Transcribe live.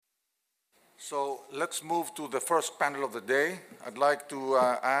So let's move to the first panel of the day. I'd like to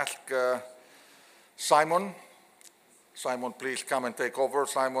ask Simon. Simon, please come and take over.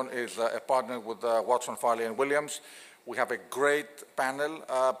 Simon is a partner with Watson, Farley & Williams. We have a great panel.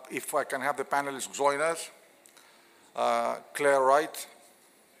 If I can have the panelists join us. Claire Wright,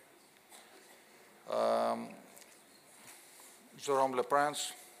 Jerome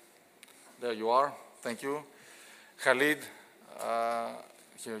Leprince, there you are, thank you. Khalid,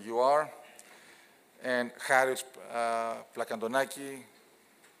 here you are. And Haris Plakandonaki,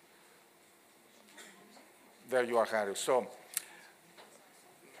 there you are, Haris. So,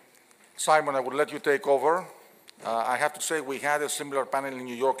 Simon, I will let you take over. I have to say we had a similar panel in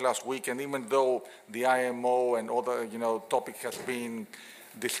New York last week, and even though the IMO and other topic has been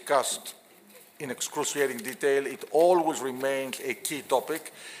discussed in excruciating detail, it always remains a key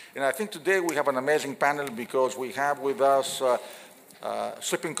topic. And I think today we have an amazing panel because we have with us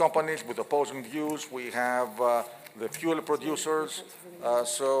shipping companies with opposing views. We have the fuel producers.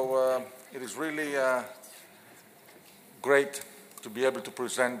 So it is really great to be able to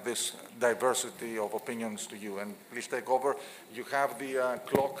present this diversity of opinions to you. And please take over. You have the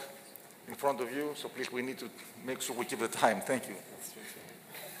clock in front of you, so please, we need to make sure we keep the time. Thank you.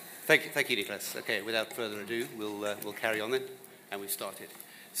 Thank you, Nicholas. Okay, without further ado, we'll carry on then, and we've started.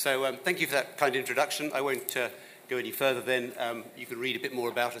 So thank you for that kind introduction. I won't go any further then. You can read a bit more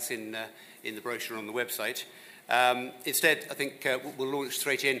about us in the brochure on the website. Instead, I think we'll launch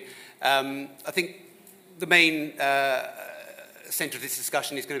straight in. I think the main centre of this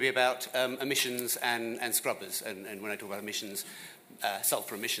discussion is going to be about emissions and scrubbers. And when I talk about emissions,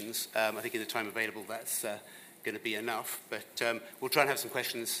 sulphur emissions, I think in the time available that's going to be enough. But we'll try and have some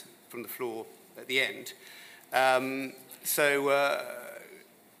questions from the floor at the end. So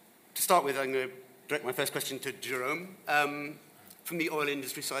to start with, I'm going to direct my first question to Jerome. From the oil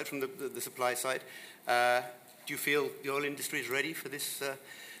industry side, from the supply side, do you feel the oil industry is ready for this,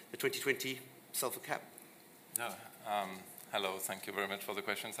 the 2020 sulphur cap? No. Hello, thank you very much for the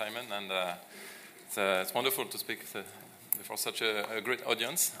question, Simon. And it's wonderful to speak before such a great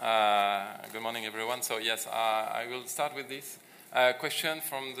audience. Good morning, everyone. So yes, I will start with this question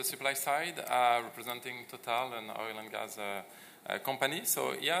from the supply side, representing Total, an oil and gas company.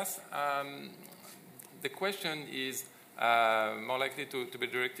 So yes, the question is more likely to be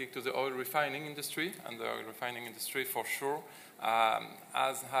directed to the oil refining industry, and the oil refining industry for sure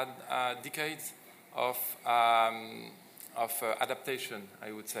has had decades of adaptation,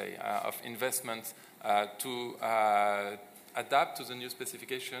 I would say, of investments to adapt to the new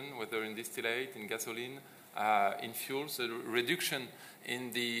specification, whether in distillate, in gasoline, in fuels, a reduction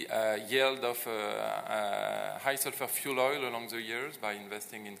in the yield of high sulfur fuel oil along the years by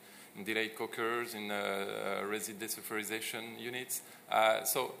investing in delayed cookers, in resid desulfurization units.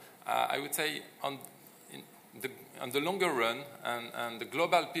 So I would say on the longer run and the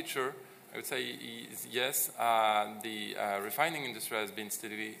global picture, I would say is yes, the refining industry has been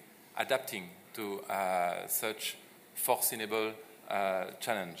steadily adapting to such foreseeable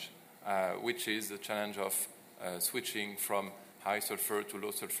challenge, which is the challenge of switching from high sulfur to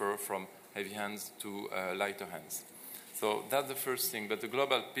low sulfur, from heavy hands to lighter hands. So that's the first thing. But the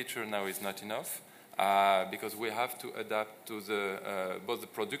global picture now is not enough because we have to adapt to both the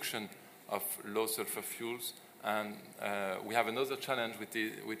production of low sulfur fuels, and we have another challenge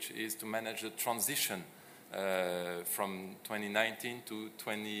which is to manage the transition from 2019 to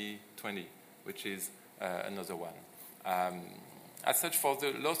 2020, which is another one. As such, for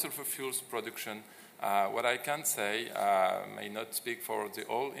the low sulfur fuels production, what I can say may not speak for the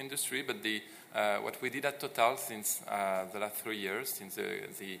whole industry, but what we did at Total since the last 3 years, since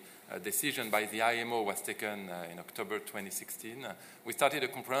the decision by the IMO was taken in October 2016, we started a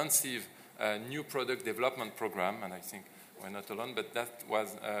comprehensive new product development program, and I think we're not alone, but that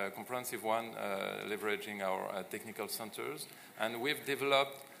was a comprehensive one, leveraging our technical centers. And we've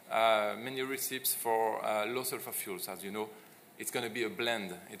developed many recipes for low sulfur fuels. As you know, it's going to be a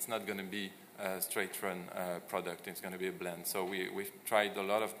blend. It's not going to be a straight run product. It's going to be a blend. So we've tried a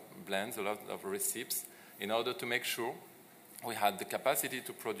lot of blends, a lot of recipes, in order to make sure we had the capacity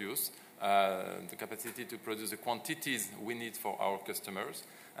to produce the quantities we need for our customers,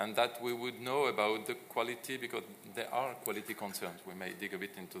 and that we would know about the quality, because there are quality concerns. We may dig a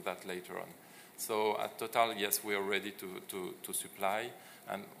bit into that later on. So at Total, yes, we are ready to supply.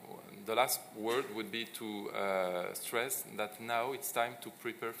 And the last word would be to stress that now it's time to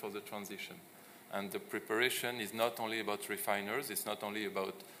prepare for the transition. And the preparation is not only about refiners, it's not only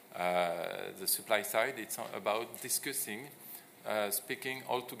about the supply side, it's about discussing, speaking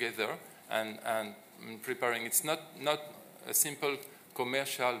all together and preparing. It's not a simple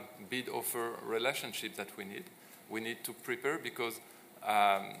commercial bid-offer relationship that we need. We need to prepare because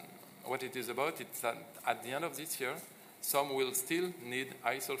what it is about is that at the end of this year, some will still need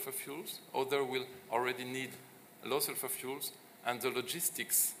high sulfur fuels, others will already need low sulfur fuels, and the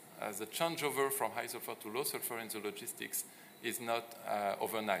logistics, the changeover from high sulfur to low sulfur in the logistics is not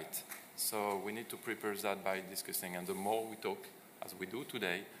overnight. So we need to prepare that by discussing, and the more we talk, as we do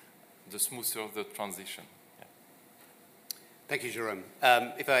today, the smoother the transition. Yeah. Thank you, Jerome.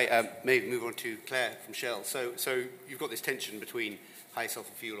 If I may move on to Claire from Shell. So you've got this tension between high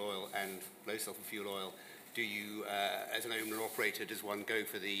sulfur fuel oil and low sulfur fuel oil. Do you, as an owner-operator, does one go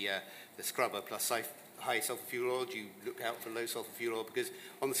for the scrubber plus high sulfur fuel oil? Do you look out for low sulfur fuel oil? Because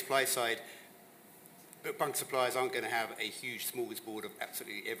on the supply side, bunker suppliers aren't going to have a huge smorgasbord of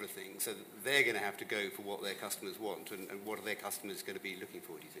absolutely everything, so they're going to have to go for what their customers want, and what are their customers going to be looking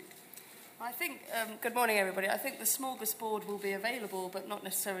for, do you think? I think, good morning everybody, I think the smorgasbord will be available, but not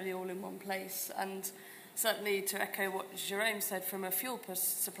necessarily all in one place, and certainly to echo what Jerome said from a fuel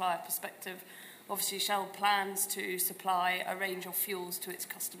supplier perspective, obviously Shell plans to supply a range of fuels to its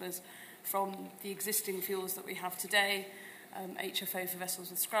customers from the existing fuels that we have today, HFO for vessels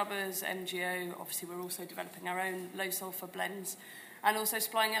with scrubbers, MGO, obviously we're also developing our own low sulphur blends, and also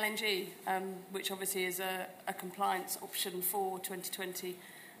supplying LNG, which obviously is a compliance option for 2020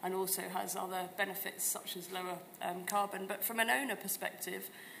 and also has other benefits such as lower carbon. But from an owner perspective,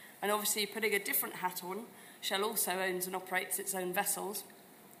 and obviously putting a different hat on, Shell also owns and operates its own vessels.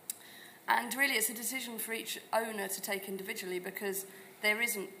 And really it's a decision for each owner to take individually, because there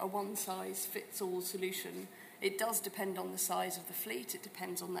isn't a one-size-fits-all solution. It does depend on the size of the fleet, it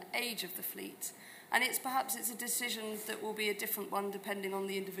depends on the age of the fleet, and perhaps it's a decision that will be a different one depending on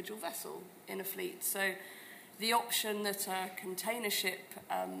the individual vessel in a fleet. So the option that a container ship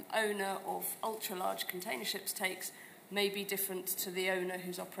owner of ultra-large container ships takes may be different to the owner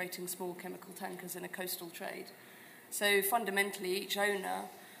who's operating small chemical tankers in a coastal trade. So fundamentally, each owner,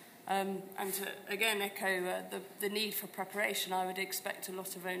 and to again echo the need for preparation, I would expect a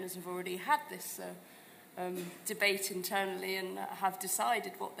lot of owners have already had this debate internally and have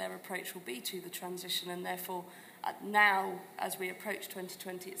decided what their approach will be to the transition, and therefore now, as we approach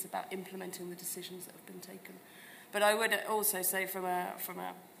 2020, it's about implementing the decisions that have been taken. But I would also say from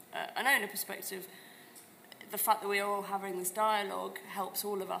an owner perspective, the fact that we are all having this dialogue helps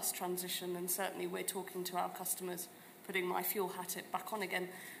all of us transition, and certainly we're talking to our customers, putting my fuel hat back on again,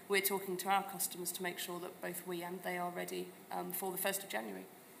 we're talking to our customers to make sure that both we and they are ready for the 1st of January.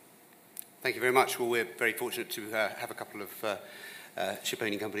 Thank you very much. Well, we're very fortunate to have a couple of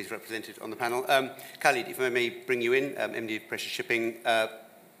ship-owning companies represented on the panel. Khalid, if I may bring you in, MD of Pressure Shipping.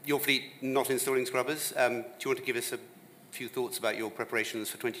 Your fleet not installing scrubbers. Do you want to give us a few thoughts about your preparations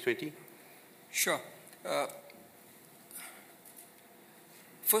for 2020? Sure.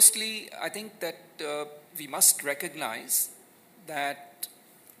 Firstly, I think that we must recognize that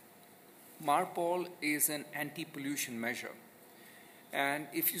MARPOL is an anti-pollution measure. And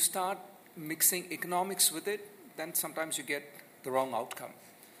if you start mixing economics with it, then sometimes you get the wrong outcome.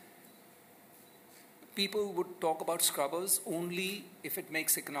 People would talk about scrubbers only if it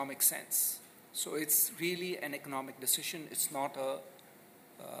makes economic sense. So it's really an economic decision. It's not a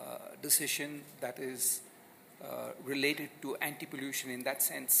decision that is related to anti-pollution in that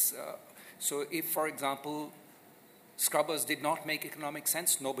sense. So if, for example, scrubbers did not make economic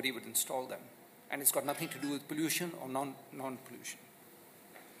sense, nobody would install them. And it's got nothing to do with pollution or non-pollution.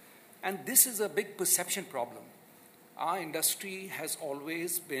 And this is a big perception problem. Our industry has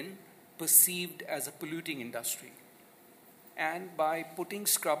always been perceived as a polluting industry. And by putting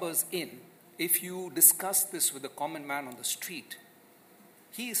scrubbers in, if you discuss this with a common man on the street,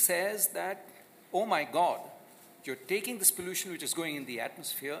 he says that, oh my God, you're taking this pollution which is going in the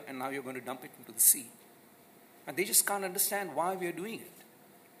atmosphere and now you're going to dump it into the sea. And they just can't understand why we are doing it.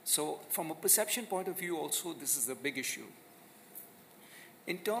 So from a perception point of view also, this is a big issue.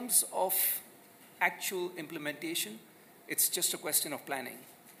 In terms of actual implementation, it's just a question of planning.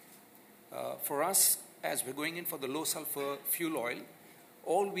 For us, as we're going in for the low sulfur fuel oil,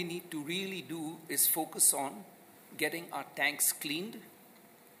 all we need to really do is focus on getting our tanks cleaned,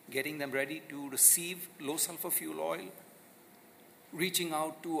 getting them ready to receive low sulfur fuel oil, reaching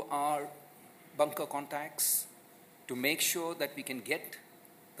out to our bunker contacts to make sure that we can get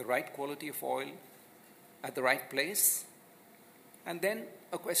the right quality of oil at the right place, and then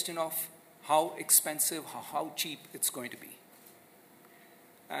a question of how expensive, how cheap it's going to be.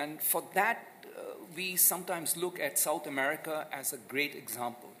 And for that, we sometimes look at South America as a great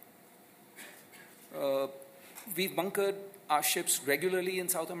example. We've bunkered our ships regularly in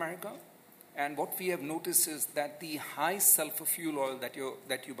South America. And what we have noticed is that the high sulfur fuel oil that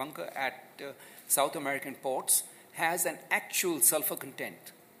you bunker at South American ports has an actual sulfur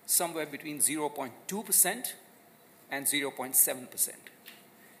content somewhere between 0.2% and 0.7%.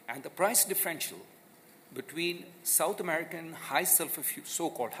 And the price differential between South American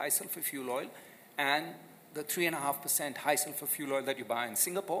so-called high sulfur fuel oil and the 3.5% high sulfur fuel oil that you buy in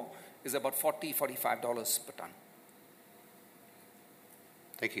Singapore is about $40, $45 per ton.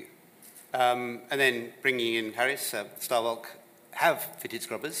 Thank you. And then bringing in Harris, Star Bulk have fitted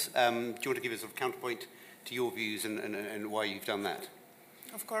scrubbers. Do you want to give us a sort of counterpoint to your views and why you've done that?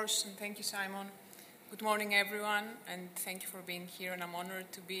 Of course, and thank you, Simon. Good morning, everyone, and thank you for being here, and I'm honored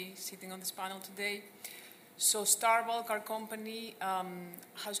to be sitting on this panel today. So Star Bulk, our company,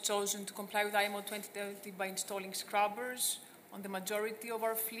 has chosen to comply with IMO 2030 by installing scrubbers on the majority of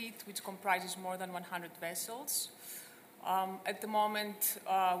our fleet, which comprises more than 100 vessels. At the moment,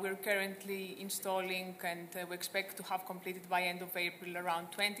 we're currently installing, and we expect to have completed by end of April around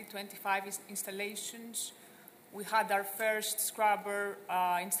 20-25 installations. We had our first scrubber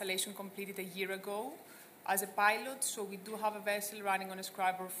installation completed a year ago as a pilot, so we do have a vessel running on a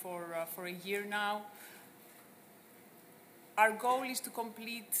scrubber for a year now. Our goal is to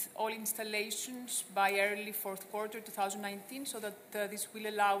complete all installations by early fourth quarter 2019, so that this will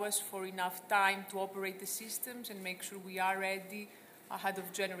allow us for enough time to operate the systems and make sure we are ready ahead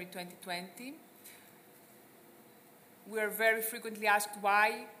of January 2020. We are very frequently asked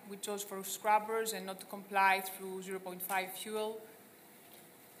why we chose for scrubbers and not to comply through 0.5 fuel.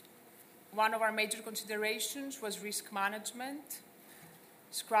 One of our major considerations was risk management.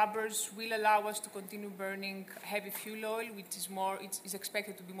 Scrubbers will allow us to continue burning heavy fuel oil, which is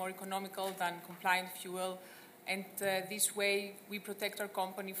expected to be more economical than compliant fuel. And this way, we protect our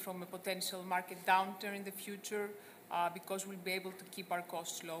company from a potential market downturn in the future because we'll be able to keep our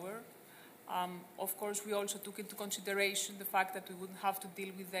costs lower. Of course, we also took into consideration the fact that we wouldn't have to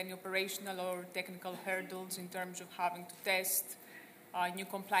deal with any operational or technical hurdles in terms of having to test new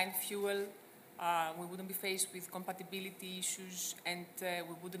compliant fuel. We wouldn't be faced with compatibility issues, and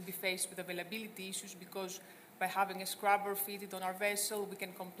we wouldn't be faced with availability issues, because by having a scrubber fitted on our vessel, we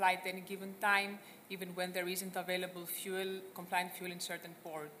can comply at any given time, even when there isn't available compliant fuel in certain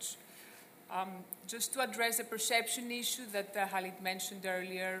ports. Just to address the perception issue that Khalid mentioned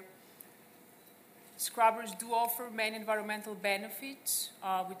earlier, scrubbers do offer many environmental benefits,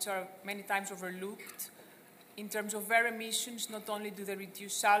 which are many times overlooked. In terms of air emissions, not only do they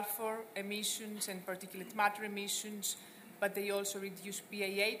reduce sulfur emissions and particulate matter emissions, but they also reduce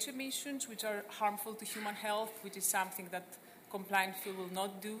PAH emissions, which are harmful to human health, which is something that compliant fuel will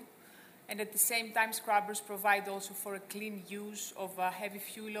not do. And at the same time, scrubbers provide also for a clean use of heavy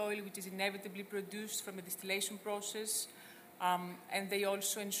fuel oil, which is inevitably produced from a distillation process. And they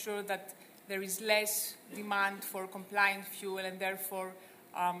also ensure that there is less demand for compliant fuel, and therefore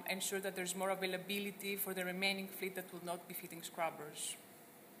ensure that there's more availability for the remaining fleet that will not be fitting scrubbers.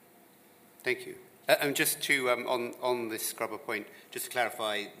 Thank you. And just to, on this scrubber point, just to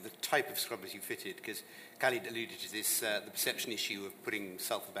clarify the type of scrubbers you fitted, because Khalid alluded to this, the perception issue of putting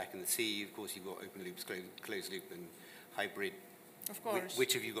sulfur back in the sea. Of course, you've got open loops, closed loop, and hybrid. Of course.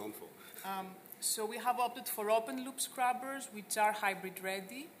 Which have you gone for? So we have opted for open loop scrubbers, which are hybrid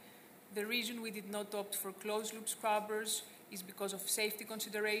ready. The reason we did not opt for closed loop scrubbers is because of safety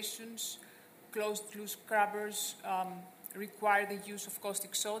considerations. Closed loop scrubbers require the use of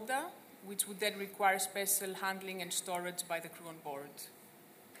caustic soda, which would then require special handling and storage by the crew on board.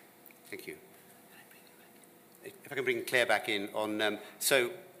 Thank you. If I can bring Claire back in on,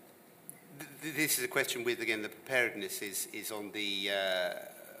 this is a question with, again, the preparedness is on the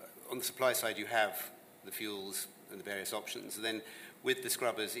supply side. You have the fuels and the various options, and then with the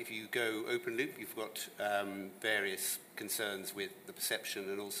scrubbers, if you go open loop, you've got various concerns with the perception,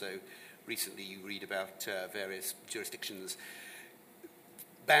 and also recently you read about various jurisdictions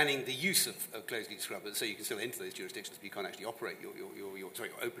banning the use of closed loop scrubbers, so you can still enter those jurisdictions, but you can't actually operate your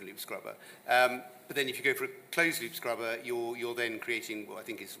open loop scrubber. But then if you go for a closed loop scrubber, you're then creating what I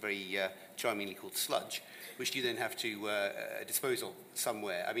think is very charmingly called sludge, which you then have to dispose of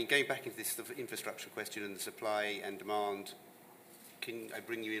somewhere. I mean, going back into this infrastructure question and the supply and demand, can I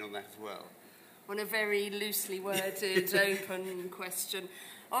bring you in on that as well? On a very loosely worded, open question.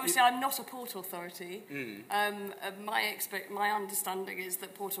 Obviously, I'm not a port authority. My understanding is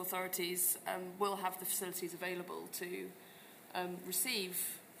that port authorities will have the facilities available to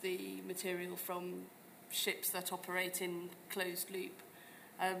receive the material from ships that operate in closed loop.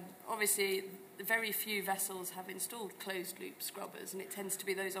 Obviously, very few vessels have installed closed loop scrubbers, and it tends to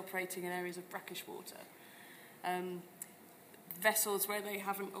be those operating in areas of brackish water. vessels where they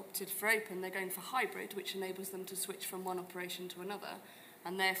haven't opted for open, they're going for hybrid, which enables them to switch from one operation to another.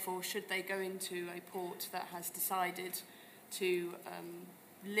 And therefore, should they go into a port that has decided to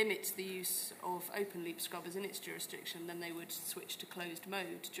limit the use of open loop scrubbers in its jurisdiction, then they would switch to closed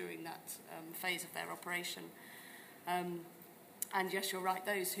mode during that phase of their operation. And yes, you're right,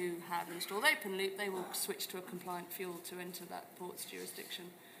 those who have installed open loop, they will switch to a compliant fuel to enter that port's jurisdiction.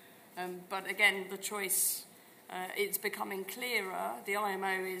 But again, the choice, it's becoming clearer. The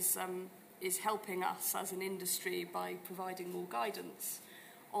IMO is helping us as an industry by providing more guidance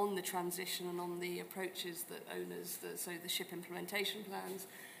on the transition and on the approaches that owners, so the ship implementation plans,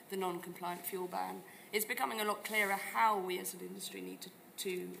 the non-compliant fuel ban. It's becoming a lot clearer how we as an industry need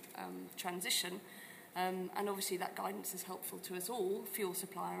to transition. And obviously that guidance is helpful to us all, fuel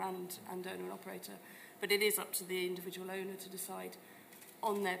supplier and owner and operator. But it is up to the individual owner to decide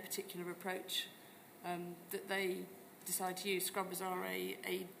on their particular approach that they decide to use. Scrubbers are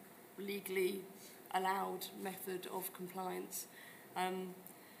a legally allowed method of compliance.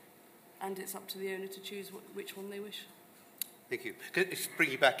 And it's up to the owner to choose which one they wish. Thank you. Could I just bring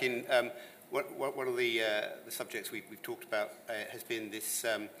you back in? One of the subjects we've talked about has been this.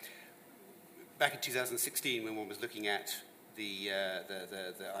 Back in 2016, when one was looking at the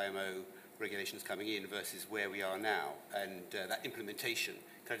IMO regulations coming in versus where we are now, and that implementation.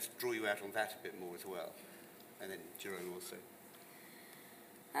 Can I just draw you out on that a bit more as well? And then Jerome also.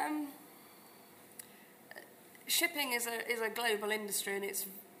 Shipping is a global industry, and it's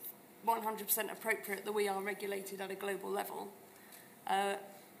 100% appropriate that we are regulated at a global level.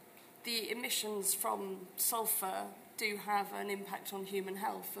 The emissions from sulphur do have an impact on human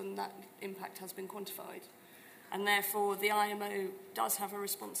health, and that impact has been quantified. And therefore, the IMO does have a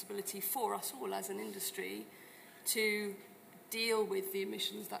responsibility for us all as an industry to deal with the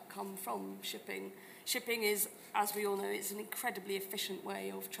emissions that come from shipping. Shipping is, as we all know, it's an incredibly efficient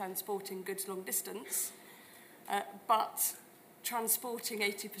way of transporting goods long distance, but transporting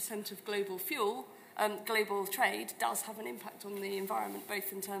 80% of global fuel, global trade, does have an impact on the environment,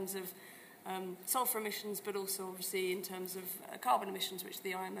 both in terms of sulphur emissions, but also obviously in terms of carbon emissions, which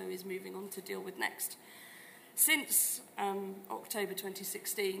the IMO is moving on to deal with next. Since October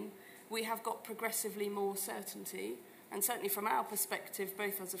 2016, we have got progressively more certainty, and certainly from our perspective,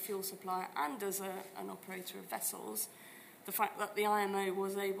 both as a fuel supplier and as an operator of vessels, the fact that the IMO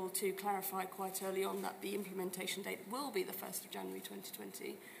was able to clarify quite early on that the implementation date will be the 1st of January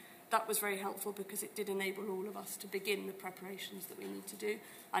 2020, that was very helpful because it did enable all of us to begin the preparations that we need to do.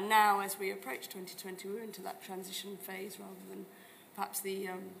 And now, as we approach 2020, we're into that transition phase rather than perhaps the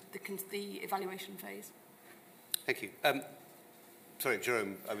evaluation phase. Thank you. Sorry,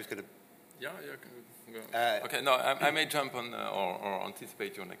 Jerome, I was going to... Yeah, go. Okay, no, I may jump on or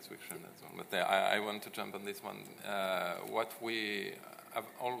anticipate your next question as well, but I want to jump on this one. What we have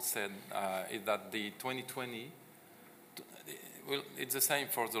all said is that the 2020, well, it's the same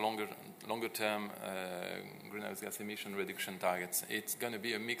for the longer term greenhouse gas emission reduction targets. It's going to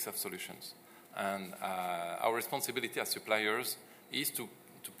be a mix of solutions, and our responsibility as suppliers is to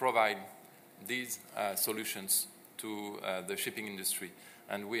provide these solutions to the shipping industry.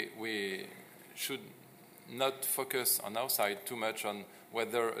 And we should not focus on our side too much on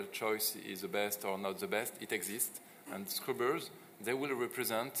whether a choice is the best or not the best. It exists. And scrubbers, they will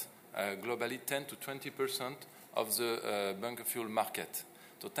represent globally 10 to 20% of the bunker fuel market.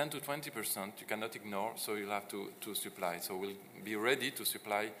 So 10 to 20% you cannot ignore, so you'll have to supply. So we'll be ready to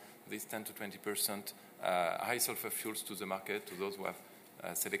supply these 10 to 20% high sulfur fuels to the market, to those who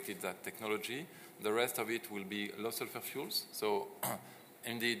have selected that technology. The rest of it will be low sulfur fuels. So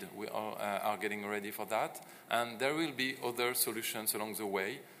indeed, we are getting ready for that. And there will be other solutions along the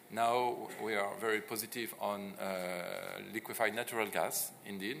way. Now we are very positive on liquefied natural gas,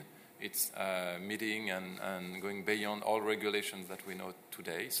 indeed. It's meeting and going beyond all regulations that we know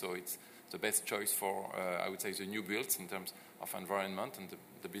today. So it's the best choice for, I would say, the new builds in terms of environment, and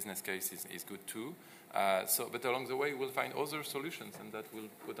the business case is good too. But along the way, we'll find other solutions, and that we'll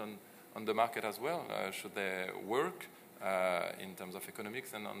put on the market as well, should they work in terms of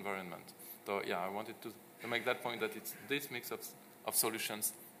economics and environment. So yeah, I wanted to make that point, that it's this mix of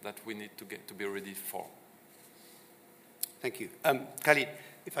solutions that we need to be ready for. Thank you. Khalid,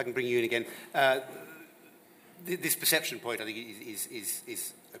 if I can bring you in again. This perception point, I think,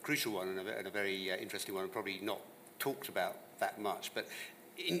 is a crucial one and a very interesting one, and probably not talked about that much. But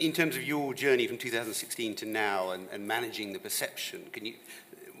in terms of your journey from 2016 to now and managing the perception,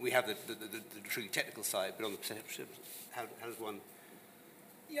 we have the truly technical side, but on the perception, how does one...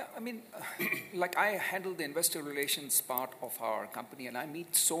 Yeah, I mean, I handle the investor relations part of our company, and I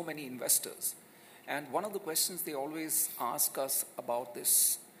meet so many investors. And one of the questions they always ask us about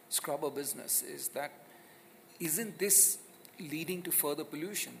this scrubber business is that, isn't this leading to further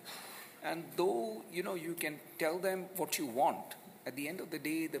pollution? And though, you can tell them what you want, at the end of the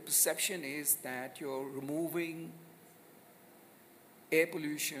day, the perception is that you're removing air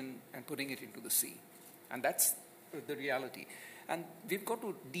pollution and putting it into the sea. And that's the reality. And we've got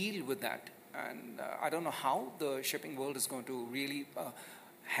to deal with that. And I don't know how the shipping world is going to really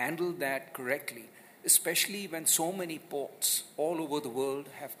handle that correctly, especially when so many ports all over the world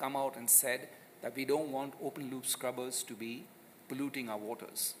have come out and said that we don't want open loop scrubbers to be polluting our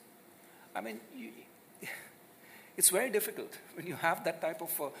waters. I mean, it's very difficult when you have that type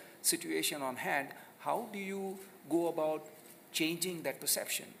of situation on hand. How do you go about changing that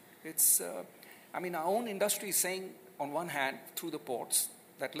perception? It's, our own industry is saying, on one hand, through the ports,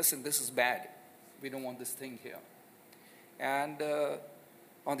 that, listen, this is bad. We don't want this thing here. And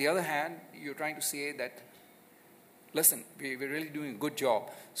on the other hand, you're trying to say that, listen, we're really doing a good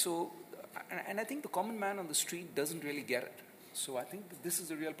job. So, and I think the common man on the street doesn't really get it. So I think this is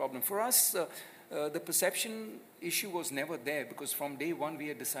a real problem. For us, the perception issue was never there, because from day one we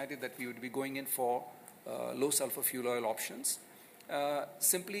had decided that we would be going in for low sulfur fuel oil options,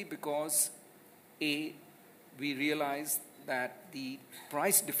 simply because, A, we realized that the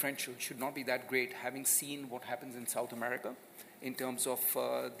price differential should not be that great, having seen what happens in South America in terms of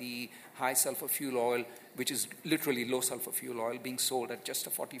the high sulfur fuel oil, which is literally low sulfur fuel oil, being sold at just a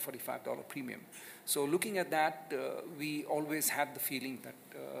 $40, $45 premium. So looking at that, we always had the feeling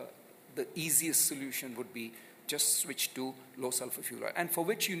that the easiest solution would be just switch to low sulfur fuel oil, and for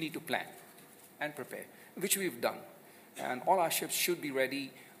which you need to plan and prepare, which we've done. And all our ships should be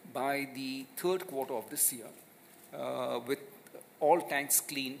ready by the third quarter of this year, with all tanks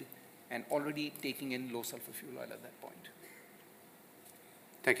cleaned and already taking in low sulfur fuel oil at that point.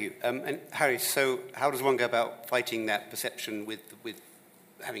 Thank you. And Harry, so how does one go about fighting that perception with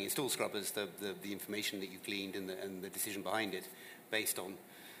having installed scrubbers, the information that you gleaned and the decision behind it based on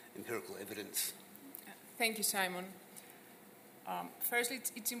empirical evidence? Thank you, Simon. Firstly,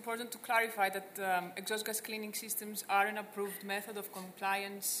 it's important to clarify that exhaust gas cleaning systems are an approved method of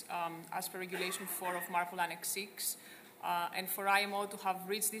compliance as per Regulation 4 of MARPOL Annex 6. And for IMO to have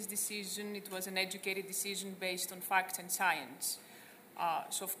reached this decision, it was an educated decision based on facts and science.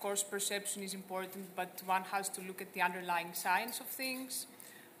 So, of course, perception is important, but one has to look at the underlying science of things.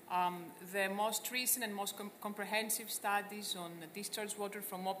 The most recent and most comprehensive studies on discharge water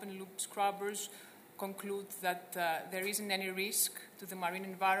from open-loop scrubbers conclude that there isn't any risk to the marine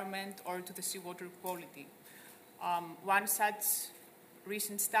environment or to the seawater quality. One such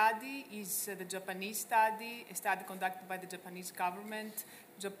recent study is the Japanese study, a study conducted by the Japanese government.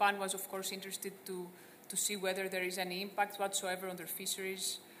 Japan was, of course, interested to see whether there is any impact whatsoever on their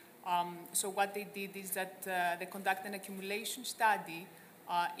fisheries. So what they did is that they conducted an accumulation study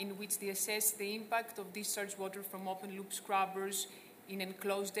in which they assessed the impact of discharge water from open-loop scrubbers in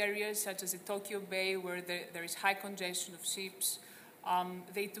enclosed areas such as the Tokyo Bay, where there is high congestion of ships.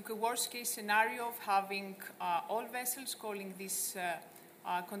 They took a worst-case scenario of having all vessels calling these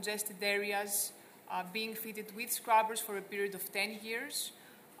congested areas being fitted with scrubbers for a period of 10 years.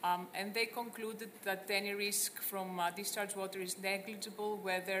 And they concluded that any risk from discharge water is negligible,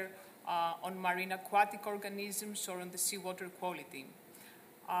 whether on marine aquatic organisms or on the seawater quality.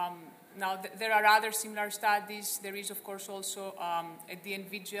 Now, there are other similar studies. There is, of course, also a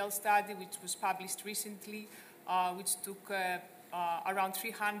DNVGL study, which was published recently, which took around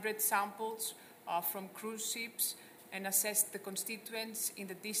 300 samples from cruise ships and assessed the constituents in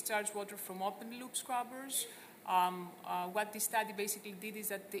the discharge water from open-loop scrubbers. What this study basically did is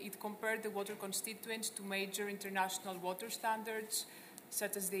that it compared the water constituents to major international water standards,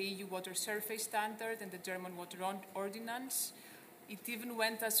 such as the EU Water Surface Standard and the German Water Ordinance. It even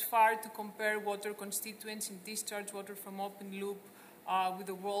went as far to compare water constituents in discharge water from open loop with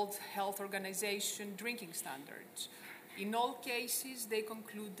the World Health Organization drinking standards. In all cases, they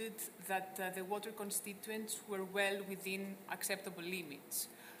concluded that the water constituents were well within acceptable limits.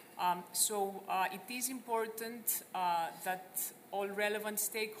 So it is important that all relevant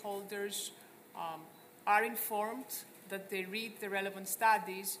stakeholders are informed, that they read the relevant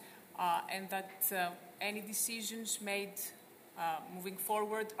studies, and that any decisions made moving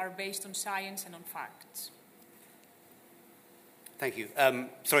forward are based on science and on facts. Thank you.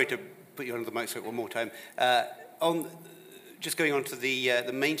 Sorry to put you under the microscope one more time. Just going on to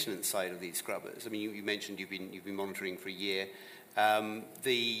the maintenance side of these scrubbers. I mean, you mentioned you've been monitoring for a year.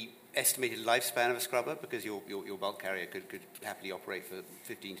 The estimated lifespan of a scrubber, because your bulk carrier could happily operate for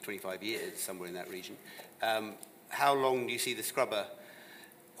 15 to 25 years, somewhere in that region. How long do you see the scrubber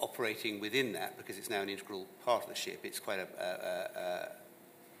operating within that, because it's now an integral part of the ship. It's quite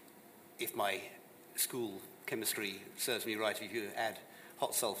if my school chemistry serves me right, if you add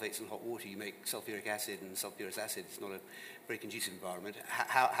hot sulfates and hot water, you make sulfuric acid and sulfurous acid. It's not a very conducive environment.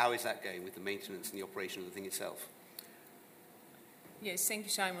 How is that going with the maintenance and the operation of the thing itself? Yes, thank you,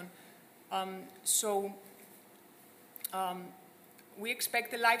 Simon. We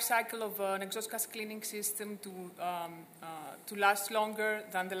expect the life cycle of an exhaust gas cleaning system to last longer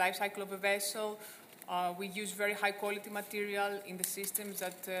than the life cycle of a vessel. We use very high quality material in the systems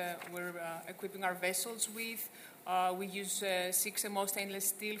that we're equipping our vessels with. We use 6MO stainless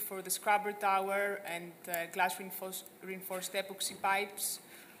steel for the scrubber tower and glass reinforced epoxy pipes.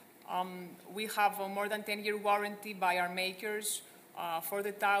 We have a more than 10-year warranty by our makers for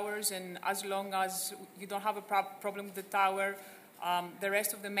the towers, and as long as you don't have a problem with the tower, the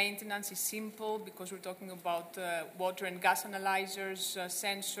rest of the maintenance is simple, because we're talking about water and gas analyzers,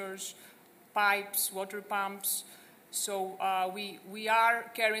 sensors, pipes, water pumps. So we are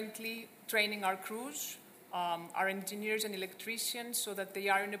currently training our crews, our engineers and electricians, so that they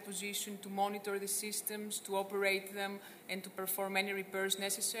are in a position to monitor the systems, to operate them, and to perform any repairs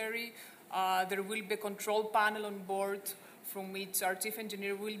necessary. There will be a control panel on board from which our chief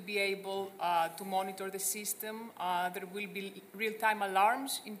engineer will be able to monitor the system. There will be real-time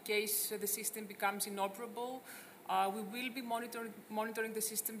alarms in case the system becomes inoperable. We will be monitoring the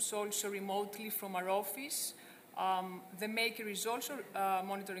systems also remotely from our office. The maker is also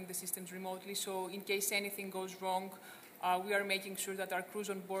monitoring the systems remotely, so in case anything goes wrong, we are making sure that our crews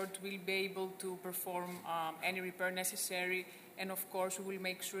on board will be able to perform any repair necessary. And of course, we will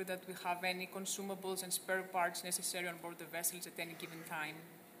make sure that we have any consumables and spare parts necessary on board the vessels at any given time.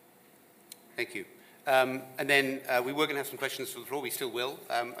 Thank you. And then we were going to have some questions from the floor. We still will.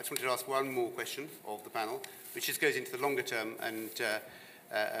 I just wanted to ask one more question of the panel, which just goes into the longer term, and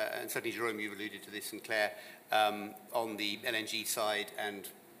certainly, Jerome, you've alluded to this, and Claire, on the LNG side and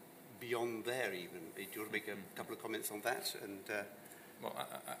beyond there even. Do you want to make a couple of comments on that? And well,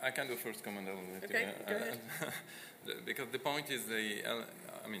 I can do first comment on it. Okay, go ahead. Because the point is,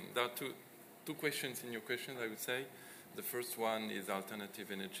 there are two questions in your question, I would say. The first one is alternative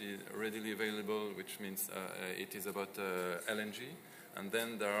energy readily available, which means it is about LNG. And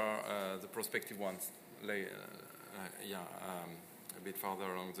then there are the prospective ones, a bit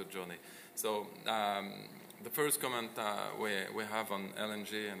farther along the journey. So the first comment we have on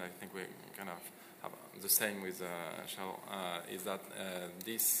LNG, and I think we kind of have the same with Shell, is that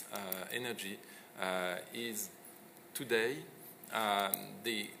this energy is today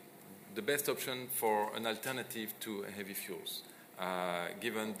the best option for an alternative to heavy fuels,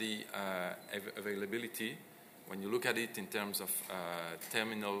 given the availability. When you look at it in terms of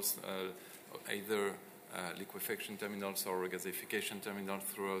terminals, either liquefaction terminals or regasification terminals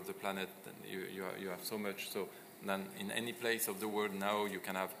throughout the planet, you have so much. So then in any place of the world now you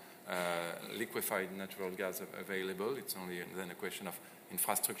can have liquefied natural gas available. It's only then a question of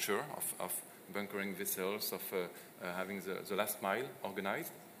infrastructure, of bunkering vessels, of having the last mile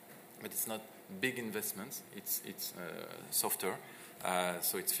organized. But it's not big investments. It's softer,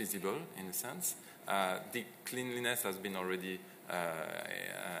 so it's feasible in a sense. The cleanliness has been already,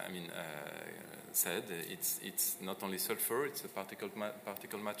 said. It's not only sulfur; it's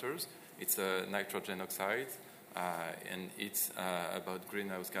particle matters. It's nitrogen oxide, and it's about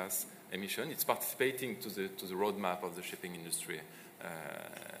greenhouse gas emission. It's participating to the roadmap of the shipping industry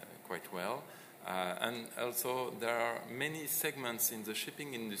quite well. And also, there are many segments in the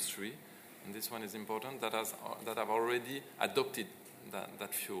shipping industry, and this one is important, that have already adopted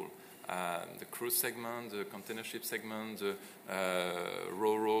that fuel. The cruise segment, the container ship segment, the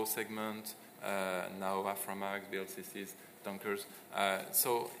ro-ro segment, now Aframax, VLCCs, tankers.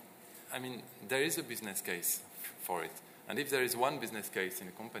 There is a business case for it. And if there is one business case in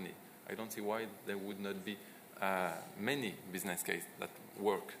a company, I don't see why there would not be many business cases that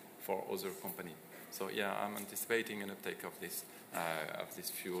work for other companies. So yeah, I'm anticipating an uptake of this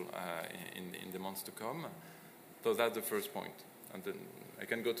fuel in the months to come. So that's the first point. And then I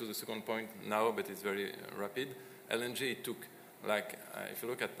can go to the second point now, but it's very rapid. LNG took, if you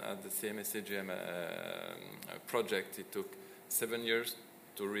look at the CMA CGM project, it took 7 years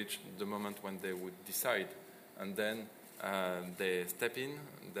to reach the moment when they would decide. And then they step in.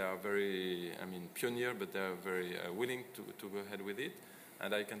 They are very, pioneer, but they are very willing to go ahead with it.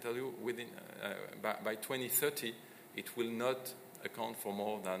 And I can tell you, by 2030, it will not account for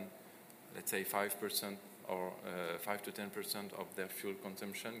more than, let's say, 5% or 5 to 10% of their fuel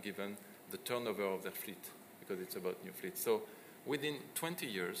consumption, given the turnover of their fleet, because it's about new fleet. So within 20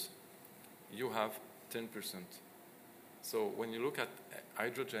 years, you have 10% So when you look at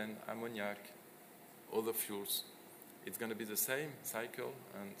hydrogen, ammoniac, other fuels, it's going to be the same cycle,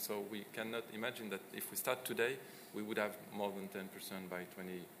 and so we cannot imagine that if we start today, we would have more than 10% by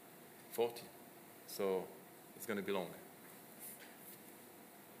 2040. So it's going to be long.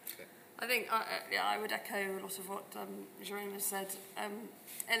 I think I would echo a lot of what Jerome has said.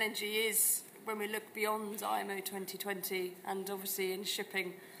 LNG is, when we look beyond IMO 2020, and obviously in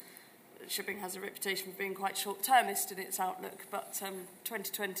shipping has a reputation for being quite short-termist in its outlook, but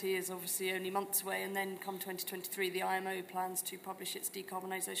 2020 is obviously only months away, and then come 2023, the IMO plans to publish its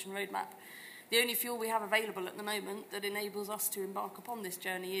decarbonisation roadmap. The only fuel we have available at the moment that enables us to embark upon this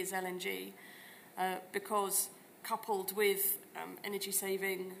journey is LNG, because coupled with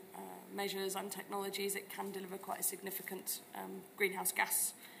energy-saving measures and technologies, it can deliver quite a significant greenhouse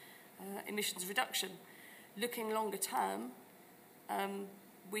gas emissions reduction. Looking longer term,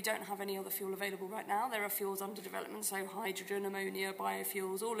 we don't have any other fuel available right now. There are fuels under development, so hydrogen, ammonia,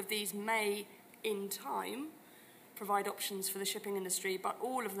 biofuels, all of these may, in time, provide options for the shipping industry, but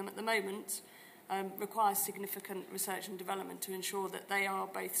all of them at the moment require significant research and development to ensure that they are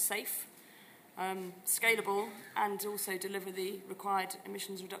both safe, scalable, and also deliver the required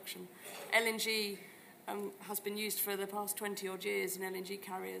emissions reduction. LNG has been used for the past 20-odd years in LNG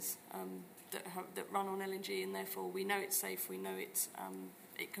carriers that run on LNG, and therefore we know it's safe, we know it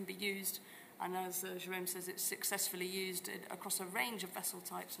can be used, and as Jerome says, it's successfully used across a range of vessel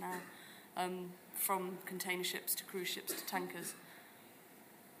types now, from container ships to cruise ships to tankers.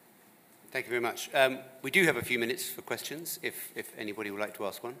 Thank you very much. We do have a few minutes for questions, if anybody would like to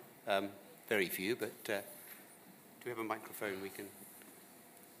ask one. Very few, but do we have a microphone we can...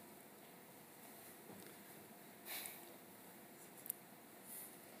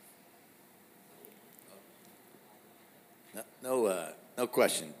 No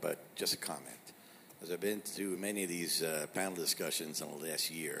question, but just a comment. As I've been to many of these panel discussions in the last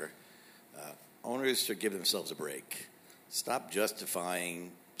year, owners should give themselves a break. Stop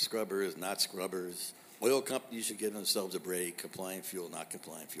justifying scrubbers, not scrubbers. Oil companies should give themselves a break. Compliant fuel, not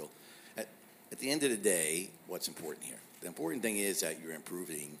compliant fuel. At the end of the day, what's important here? The important thing is that you're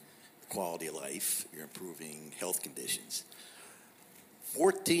improving quality of life. You're improving health conditions.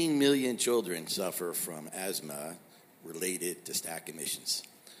 14 million children suffer from asthma related to stack emissions.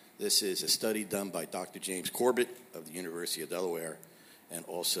 This is a study done by Dr. James Corbett of the University of Delaware, and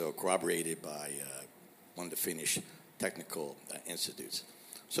also corroborated by one of the Finnish technical institutes.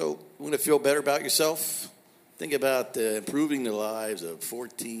 So you want to feel better about yourself? Think about improving the lives of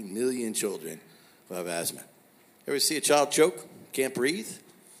 14 million children who have asthma. Ever see a child choke, can't breathe?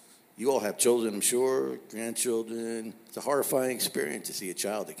 You all have children, I'm sure, grandchildren. It's a horrifying experience to see a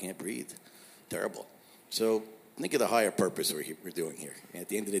child that can't breathe. Terrible. So think of the higher purpose we're doing here. And at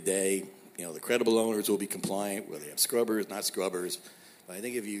the end of the day, the credible owners will be compliant, whether they have scrubbers, not scrubbers. But I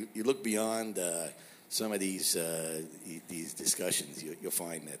think if you look beyond some of these discussions, you'll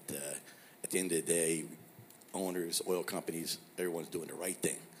find that at the end of the day, owners, oil companies, everyone's doing the right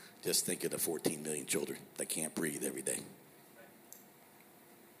thing. Just think of the 14 million children that can't breathe every day.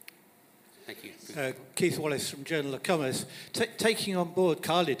 Thank you. Keith Wallace from Journal of Commerce. Taking on board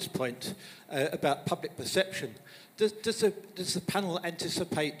Khalid's point about public perception, does the panel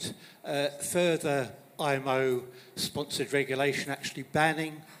anticipate further IMO-sponsored regulation actually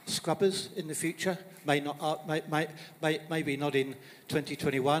banning scrubbers in the future? Maybe not in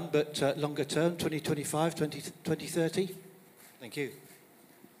 2021, but longer term, 2025, 2030? Thank you.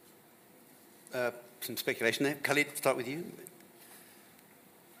 Some speculation there. Khalid, start with you.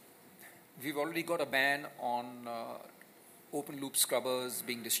 We've already got a ban on open-loop scrubbers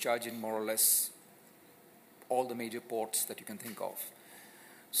being discharged in more or less all the major ports that you can think of.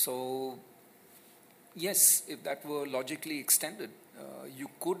 So, yes, if that were logically extended, you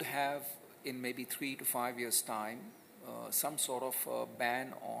could have, in maybe 3 to 5 years' time, some sort of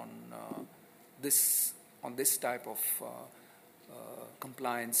ban on this type of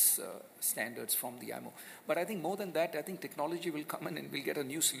compliance standards from the IMO. But I think more than that, I think technology will come in and we'll get a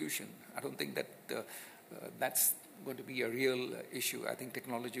new solution. I don't think that that's going to be a real issue. I think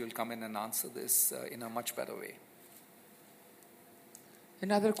technology will come in and answer this in a much better way.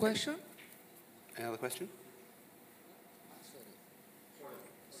 Another question? Another question?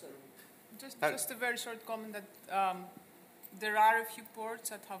 Just a very short comment that there are a few ports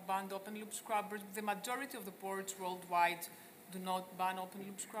that have banned open-loop scrubbers. The majority of the ports worldwide do not ban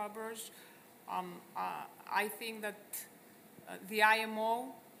open-loop scrubbers. I think that the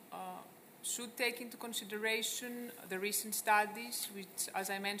IMO should take into consideration the recent studies, which, as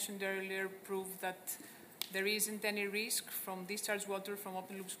I mentioned earlier, prove that there isn't any risk from discharge water from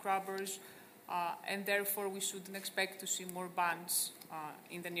open-loop scrubbers. and therefore we shouldn't expect to see more bans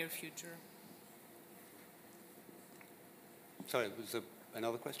in the near future. Sorry, was there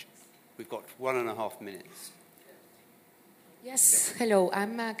another question? We've got 1.5 minutes. Yes, hello.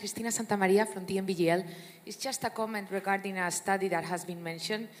 I'm Cristina Santamaria from DNVGL. It's just a comment regarding a study that has been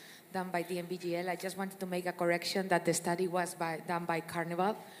mentioned, done by DNVGL. I just wanted to make a correction that the study was done by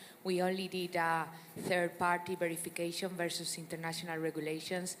Carnival. We only did a third-party verification versus international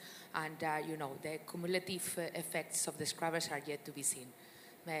regulations, and the cumulative effects of the scrubbers are yet to be seen.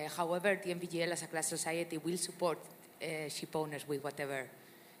 However, DNVGL as a class society will support ship owners with whatever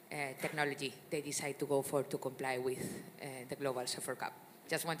technology they decide to go for to comply with the global sulfur cap.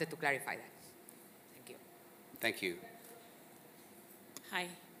 Just wanted to clarify that. Thank you. Thank you. Hi.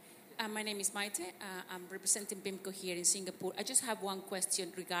 My name is Maite. I'm representing BIMCO here in Singapore. I just have one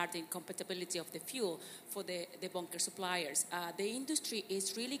question regarding compatibility of the fuel for the bunker suppliers. The industry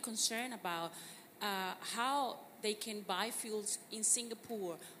is really concerned about how they can buy fuels in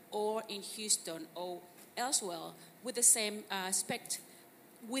Singapore or in Houston or elsewhere with the same spec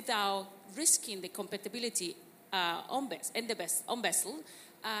without risking the compatibility on vessel.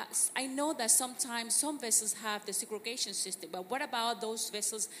 I know that sometimes some vessels have the segregation system, but what about those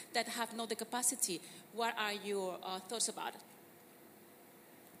vessels that have not the capacity? What are your thoughts about it?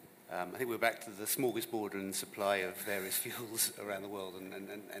 I think we're back to the smorgasbord and supply of various fuels around the world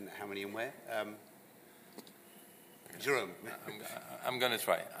and how many and where. Jerome. I'm going to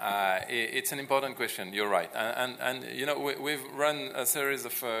try. It's an important question. You're right. And we've run a series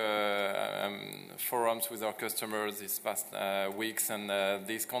of forums with our customers these past weeks, and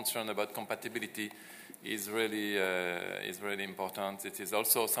this concern about compatibility is really important. It is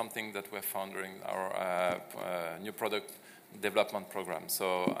also something that we've found during our new product development program.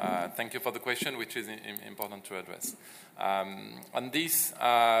 So thank you for the question, which is important to address. On this,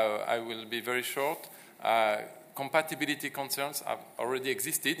 I will be very short. Compatibility concerns have already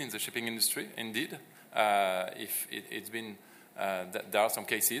existed in the shipping industry, indeed. If it's been, there are some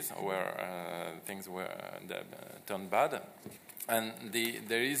cases where things were turned bad, and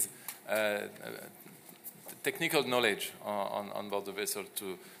there is technical knowledge on board the vessel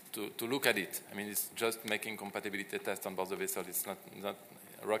to look at it. I mean, it's just making compatibility tests on board the vessel. It's not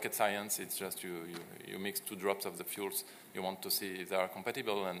rocket science. It's just you mix 2 drops of the fuels. You want to see if they are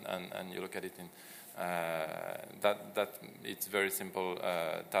compatible, and you look at it in. That it's very simple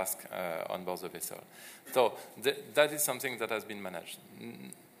task on board the vessel. So that is something that has been managed.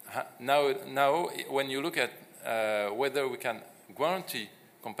 Now when you look at whether we can guarantee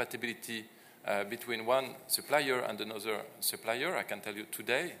compatibility between one supplier and another supplier, I can tell you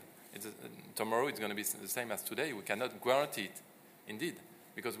today, tomorrow it's going to be the same as today. We cannot guarantee it, indeed,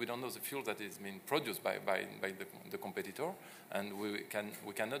 because we don't know the fuel that is being produced by the competitor, and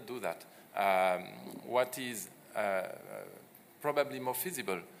we cannot do that. What is probably more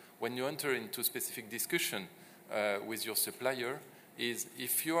feasible when you enter into specific discussion with your supplier is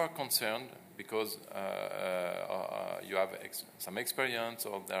if you are concerned because you have some experience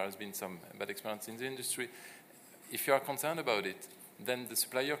or there has been some bad experience in the industry, if you are concerned about it, then the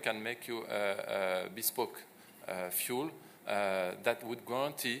supplier can make you a bespoke fuel that would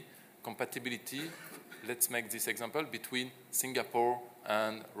guarantee compatibility. Let's make this example between Singapore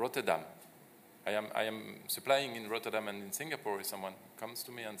and Rotterdam. I am supplying in Rotterdam and in Singapore. If someone comes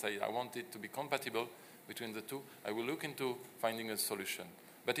to me and says, I want it to be compatible between the two, I will look into finding a solution.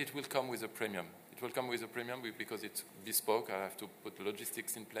 But it will come with a premium. It will come with a premium because it's bespoke. I have to put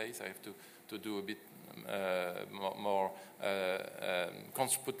logistics in place. I have to do a bit more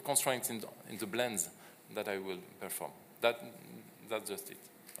put constraints in the blends that I will perform. That's just it.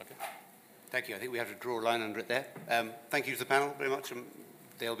 Okay. Thank you. I think we have to draw a line under it there. Thank you to the panel very much.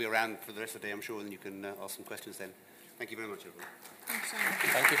 They'll be around for the rest of the day, I'm sure, and you can ask some questions then. Thank you very much, everyone. Thanks,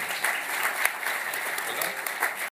 Thank you.